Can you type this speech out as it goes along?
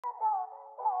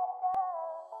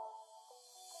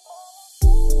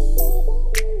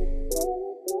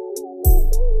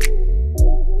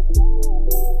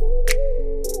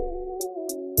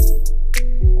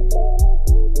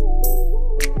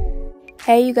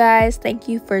Hey you guys, thank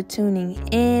you for tuning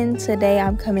in. Today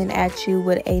I'm coming at you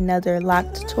with another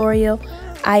lock tutorial.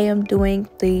 I am doing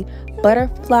the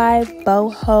butterfly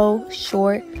boho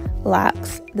short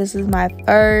locks. This is my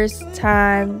first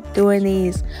time doing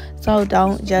these, so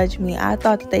don't judge me. I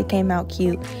thought that they came out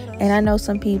cute, and I know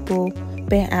some people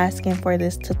been asking for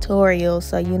this tutorial,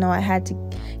 so you know I had to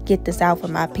get this out for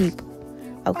my people.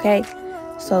 Okay,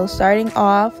 so starting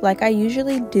off like I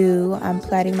usually do, I'm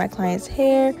plaiting my client's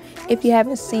hair. If you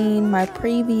haven't seen my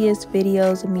previous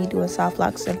videos of me doing soft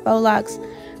locks and faux locks,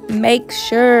 make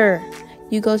sure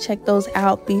you go check those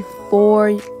out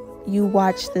before you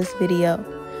watch this video.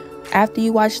 After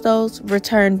you watch those,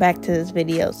 return back to this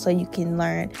video so you can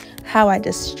learn how I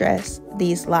distress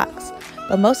these locks.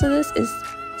 But most of this is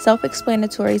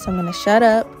self-explanatory, so I'm going to shut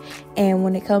up, and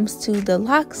when it comes to the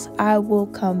locks, I will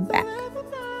come back.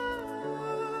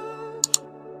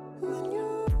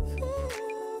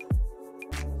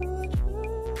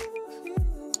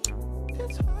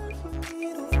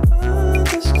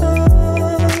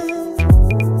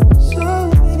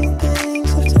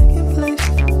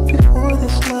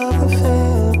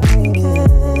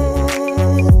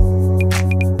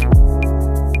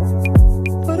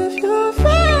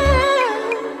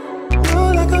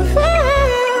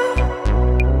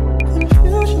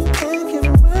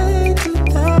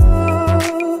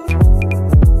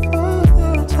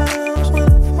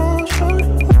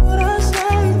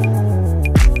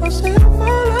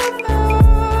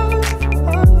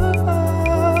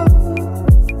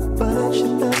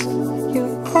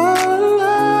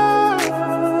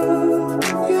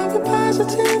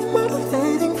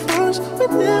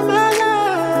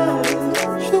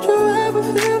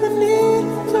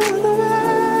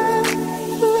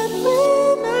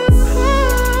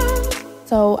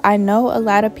 So I know a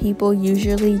lot of people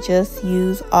usually just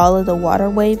use all of the water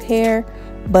wave hair,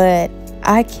 but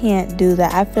I can't do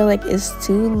that. I feel like it's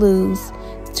too loose,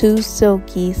 too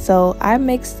silky. So I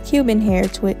mixed Cuban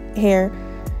twist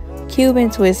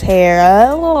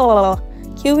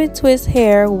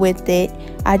hair with it.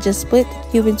 I just split the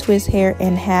Cuban twist hair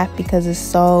in half because it's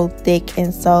so thick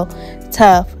and so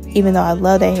tough. Even though I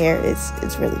love that hair,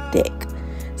 it's really thick.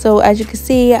 So as you can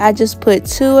see, I just put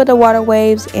 2 of the water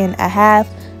waves in a half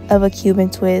of a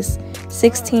Cuban twist,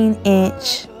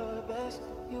 16-inch,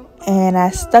 and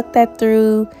I stuck that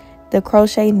through the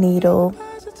crochet needle.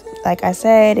 Like I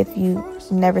said, if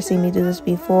you've never seen me do this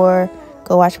before,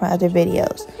 go watch my other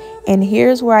videos. And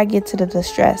here's where I get to the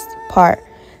distressed part.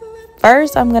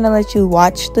 First, I'm going to let you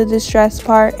watch the distressed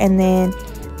part, and then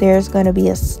there's going to be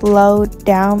a slowed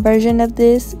down version of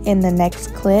this in the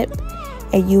next clip,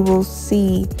 and you will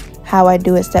see how I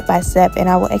do it step by step, and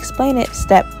I will explain it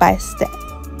step by step.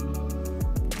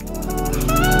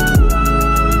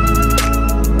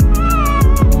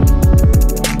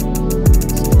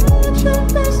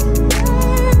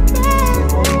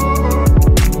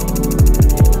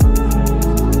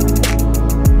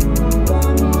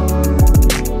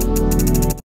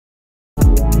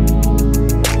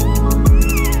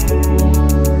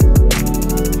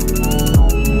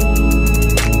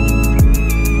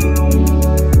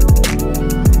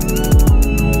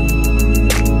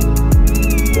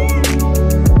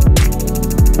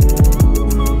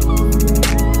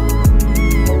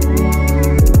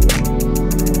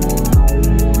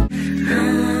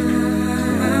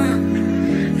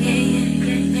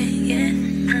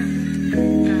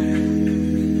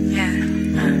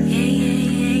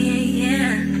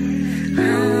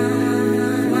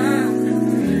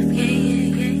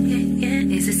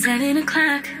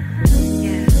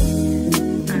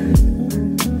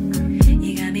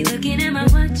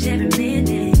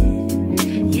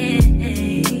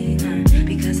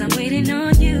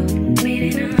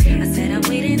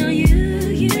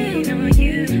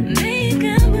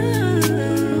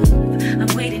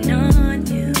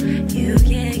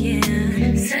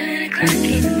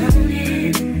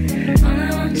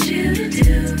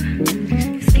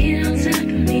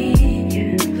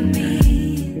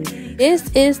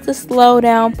 This is the slow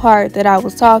down part that I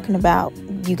was talking about,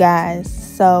 you guys.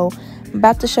 So I'm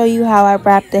about to show you how I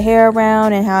wrap the hair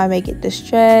around and how I make it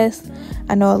distressed.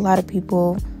 I know a lot of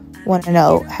people want to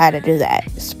know how to do that.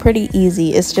 It's pretty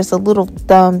easy. It's just a little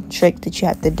thumb trick that you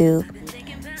have to do.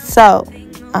 So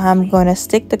I'm going to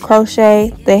stick the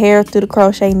hair through the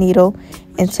crochet needle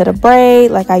into the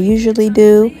braid like I usually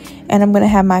do, and I'm going to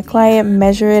have my client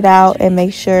measure it out and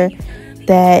make sure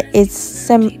that it's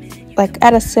like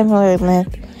at a similar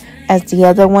length as the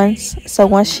other ones. So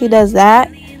once she does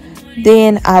that,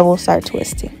 then I will start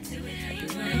twisting.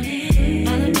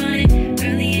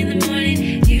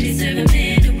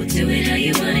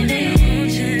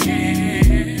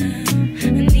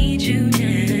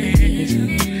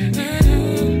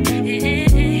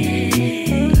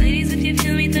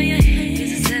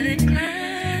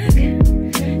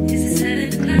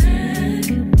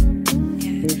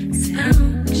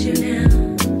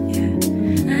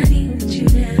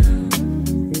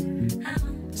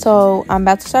 So I'm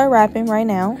about to start wrapping right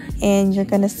now, and you're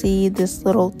gonna see this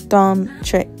little thumb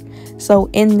trick. So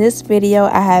in this video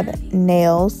I have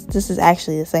nails. This is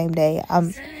actually the same day.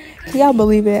 Can y'all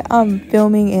believe it? I'm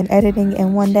filming and editing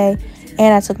in one day,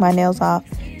 and I took my nails off.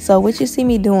 So what you see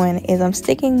me doing is I'm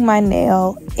sticking my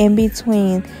nail in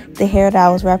between the hair that I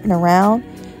was wrapping around,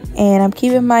 and I'm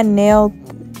keeping my nail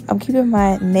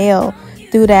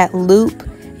through that loop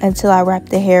until I wrap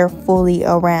the hair fully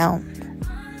around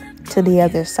to the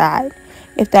other side,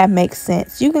 if that makes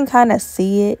sense. You can kind of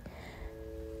see it.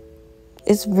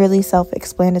 It's really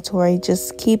self-explanatory.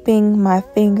 Just keeping my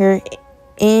finger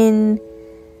in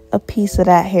a piece of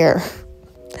that hair.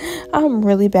 I'm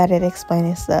really bad at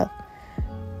explaining stuff,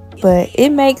 but it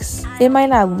might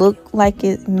not look like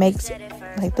it makes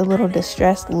like the little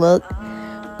distressed look,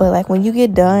 but like when you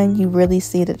get done, you really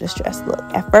see the distressed look.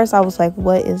 At first I was like,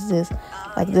 what is this?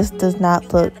 Like, this does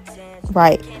not look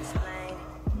right.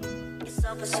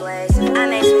 I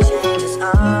made some changes,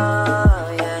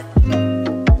 oh yeah,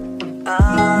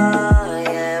 oh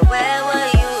yeah. Where were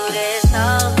you this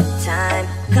whole time?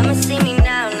 Come and see me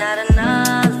now, not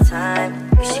another time.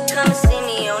 You should come and see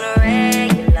me on a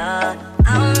regular.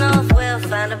 I don't know if we'll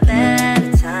find a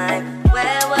better time.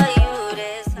 Where were you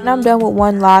this whole time? When I'm done with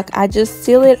one lock, I just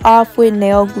seal it off with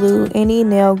nail glue. Any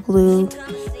nail glue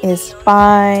is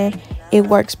fine. It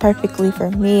works perfectly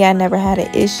for me. I never had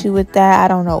an issue with that. I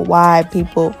don't know why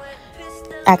people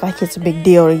act like it's a big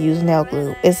deal to use nail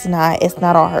glue. It's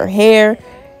not on her hair.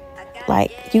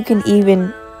 Like, you can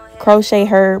even crochet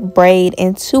her braid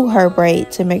into her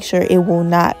braid to make sure it will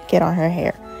not get on her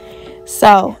hair.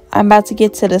 So I'm about to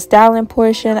get to the styling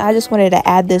portion. I just wanted to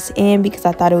add this in because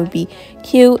I thought it would be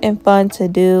cute and fun to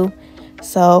do.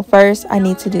 So first I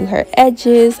need to do her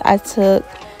edges. I took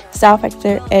Style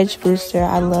Factor Edge Booster.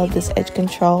 I love this edge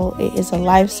control. It is a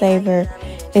lifesaver.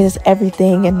 It is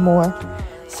everything and more.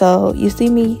 So you see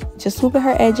me just swooping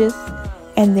her edges,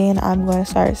 and then I'm going to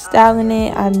start styling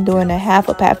it. I'm doing a half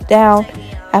up, half down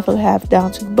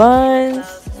to buns,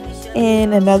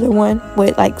 and another one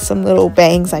with like some little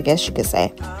bangs, I guess you could say.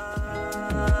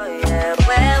 Where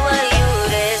were you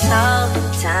this whole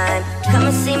time? Come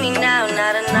and see me now,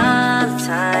 not another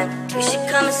time. You should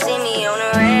come and see me on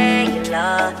a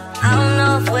regular. I don't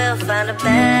know if we'll find a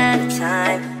better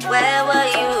time. Where were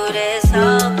you this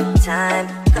whole time?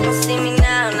 Come and see me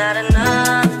now, not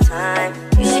another time.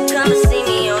 You should come and see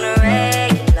me on a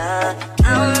regular. I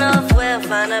don't know if we'll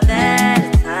find a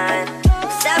better time.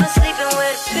 'Cause I've been sleeping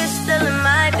with a pistol in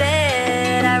my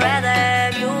bed. I'd rather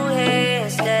have you here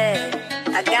instead.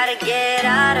 I gotta get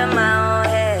out of my own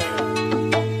head.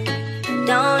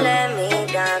 Don't let me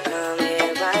down, come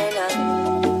here right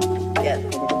now. Yeah.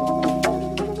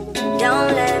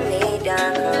 Don't let me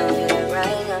down, come here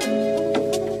right now.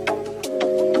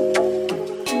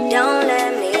 Don't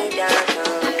let me down,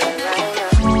 come here right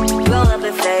now. Roll up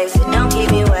and face it, don't keep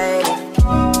me waiting.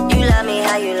 You love me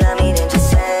how you love me, then just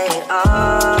say it. Oh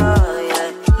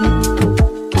yeah,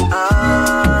 oh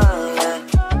yeah,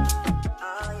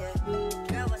 oh yeah.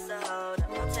 Girl, what's the hold up?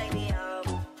 Don't take me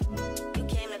over. You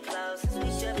came the closest, we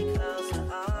should be closer.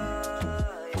 Oh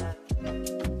yeah,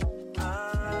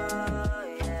 oh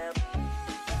yeah.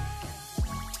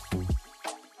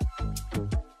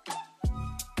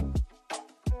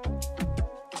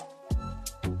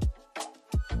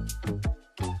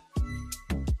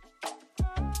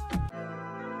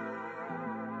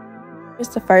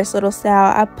 Here's the first little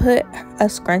style. I put a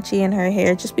scrunchie in her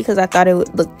hair just because I thought it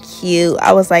would look cute.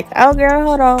 I was like, oh girl,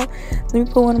 hold on, let me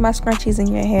put one of my scrunchies in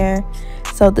your hair.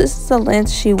 So this is the length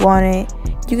she wanted.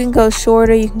 You can go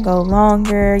shorter, you can go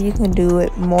longer, you can do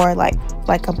it more like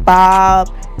a bob,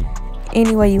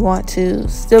 any way you want to.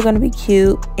 Still gonna be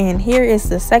cute. And here is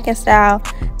the second style,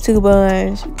 2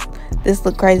 buns. This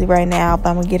look crazy right now, but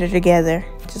I'm gonna get it together.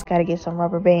 Just gotta get some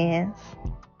rubber bands.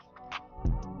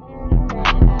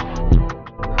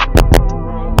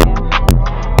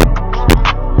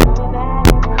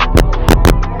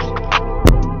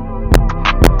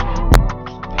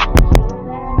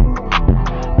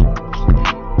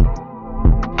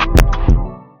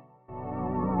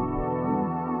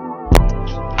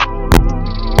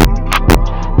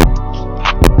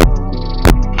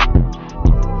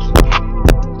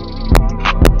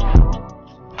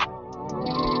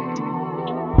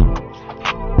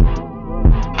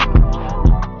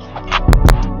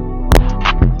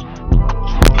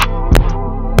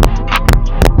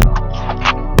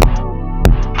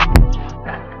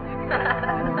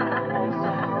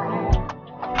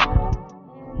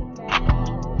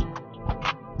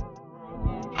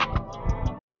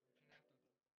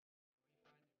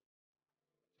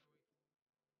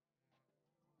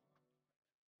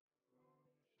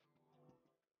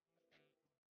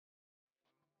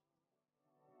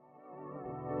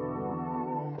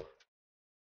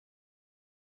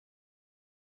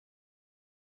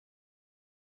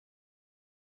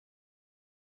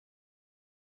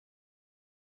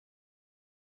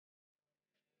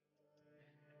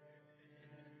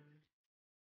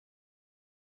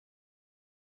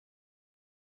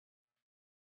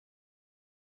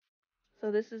 So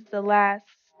this is the last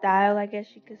style, I guess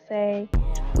you could say.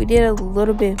 We did a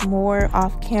little bit more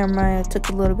off camera. I took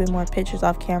a little bit more pictures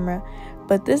off camera.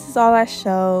 But this is all I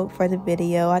showed for the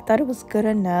video. I thought it was good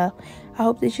enough. I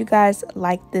hope that you guys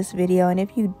liked this video. And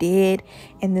if you did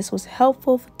and this was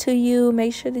helpful to you,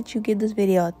 make sure that you give this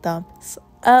video a thumbs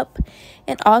up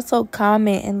and also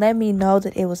comment and let me know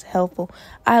that it was helpful.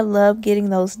 I love getting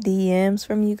those DMs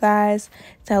from you guys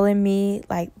telling me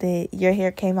like that your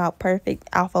hair came out perfect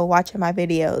off of watching my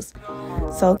videos.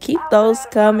 So keep those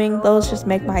coming. Those just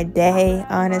make my day,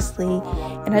 honestly.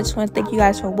 And I just want to thank you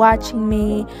guys for watching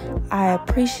me. I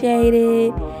appreciate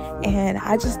it, and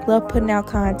I just love putting out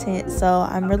content. So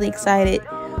I'm really excited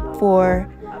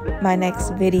for my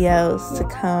next videos to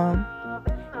come.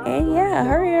 And yeah,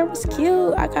 her hair was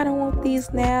cute. I kind of want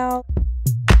these now.